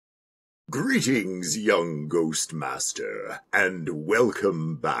Greetings, young Ghost Master, and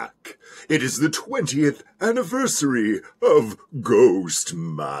welcome back. It is the 20th anniversary of Ghost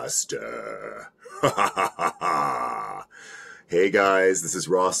Master. Hey guys, this is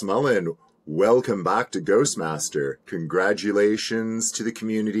Ross Mullan. Welcome back to Ghost Master. Congratulations to the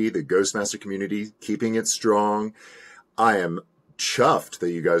community, the Ghost Master community, keeping it strong. I am chuffed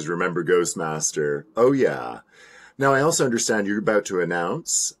that you guys remember Ghost Master. Oh yeah. Now, I also understand you're about to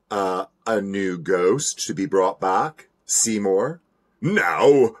announce a new ghost to be brought back, Seymour.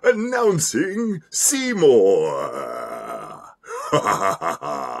 Now, announcing Seymour!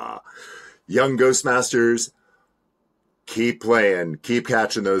 Young Ghost Masters, keep playing, keep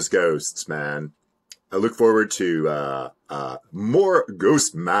catching those ghosts, man. I look forward to more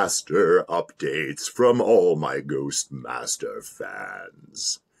Ghost Master updates from all my Ghost Master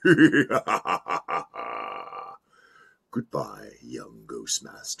fans. Goodbye, young Ghost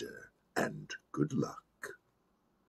Master, and good luck.